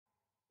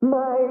For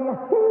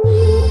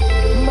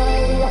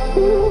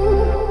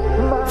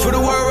the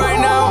world right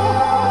now,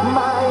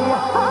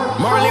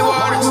 Marley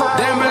waters,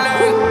 damn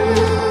Balan.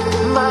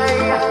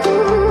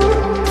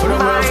 For the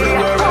world right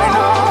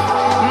now.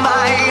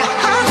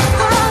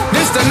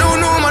 This the new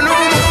Numa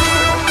Numa,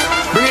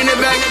 bringing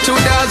it back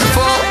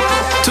 2004,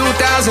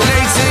 2018.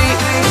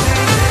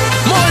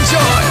 More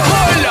joy,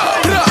 more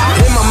love.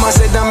 Hey mama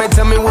said,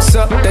 tell me what's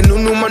up. The new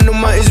Numa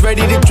Numa is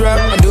ready to drop.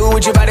 I do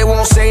what your body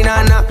won't say,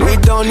 nah nah. We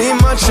don't need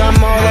much,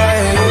 I'm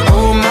alright.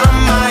 Oh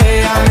mama,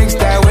 hey, I mix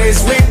that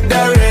waist with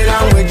the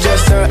rhythm with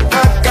just a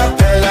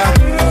acapella.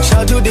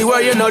 Shout to the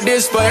world, you know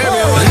this for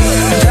everyone.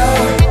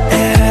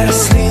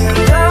 Eres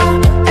lindo,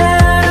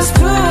 eres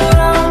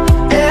puro,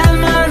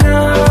 hermano,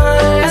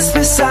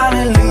 especial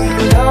y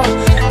lindo.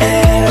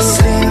 Eres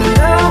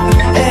lindo,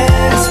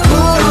 eres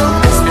puro,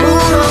 es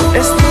puro,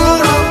 es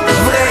puro.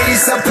 Vrei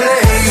să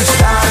pleci,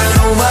 dar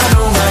numai,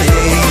 numai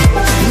ei.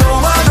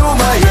 Numai,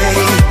 numai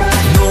ei.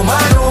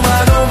 Numai,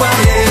 numai, numai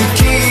ei.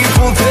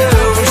 Chipul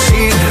tău și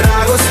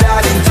dragostea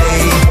din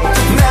tei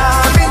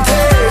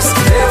mi-amintesc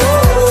de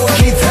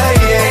ochii tăi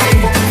ei.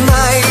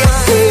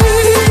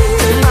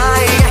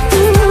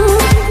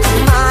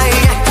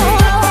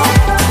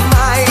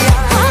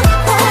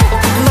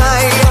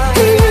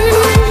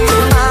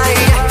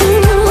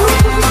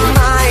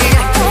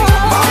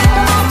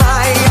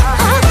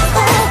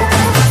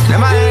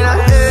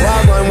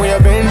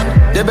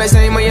 The best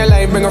time of your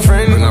life, bring a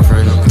friend.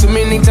 Too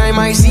many times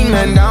I see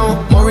men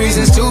down. More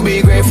reasons to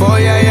be grateful,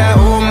 yeah, yeah.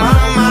 Oh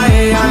mama,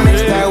 yeah, I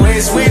mix that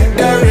waist with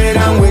the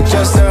rhythm with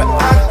just a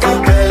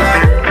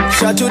acapella.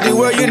 Shout to the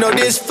world, you know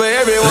this for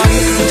everyone.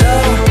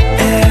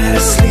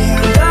 Eres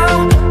lindo,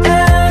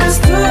 eres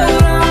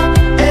puro,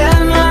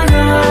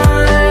 hermano,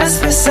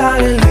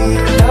 especial y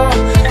lindo.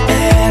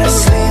 Eres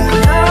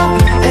lindo,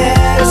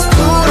 eres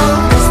puro,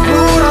 es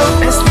puro,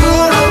 es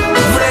puro.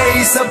 Vrei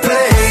să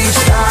pleci,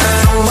 dar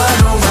numai,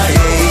 numai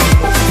ei.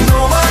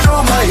 Numai,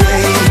 numai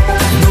ei.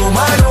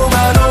 Numai,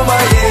 numai,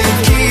 numai ei.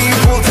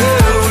 Chipul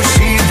tău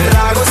și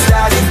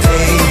dragostea din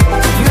tei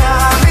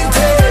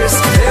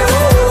mi-amintesc de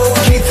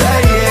ochii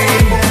tăi ei.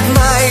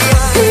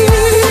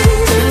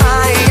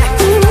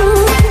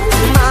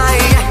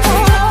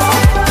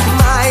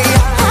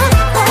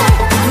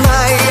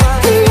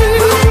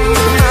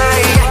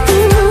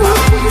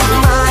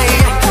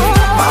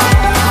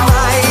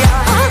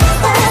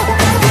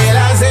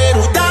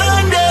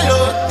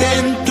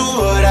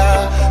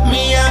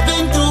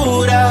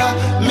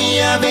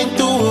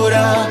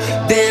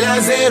 De la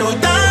zero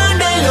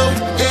dandelo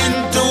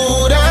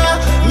tentura,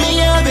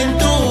 mia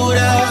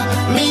ventura,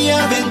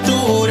 mia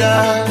ventura.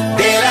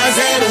 De la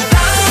zero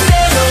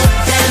dandelo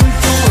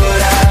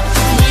tentura,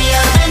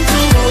 mia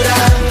ventura,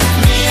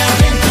 mia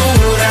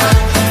ventura.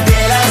 De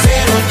la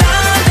zero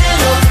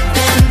dandelo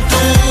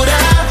tentura,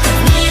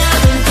 mia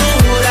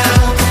ventura,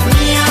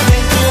 mia ventura. De la zero dandelo tentura, mia ventura, mia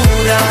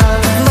ventura.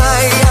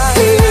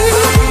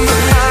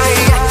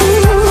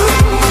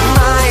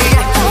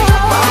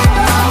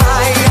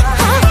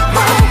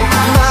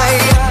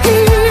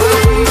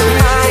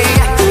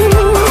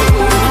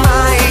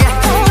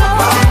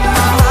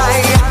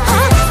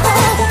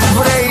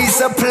 Vrei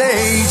să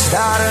pleci,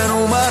 dar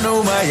numai,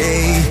 numai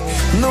ei.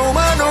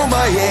 Numai,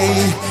 numai ei.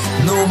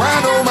 Numai,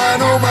 numai,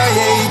 numai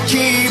ei.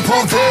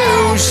 Chipul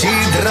tău și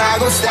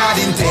dragostea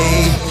din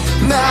tei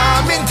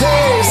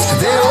mi-amintesc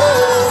de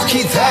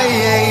ochii tăi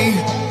ei.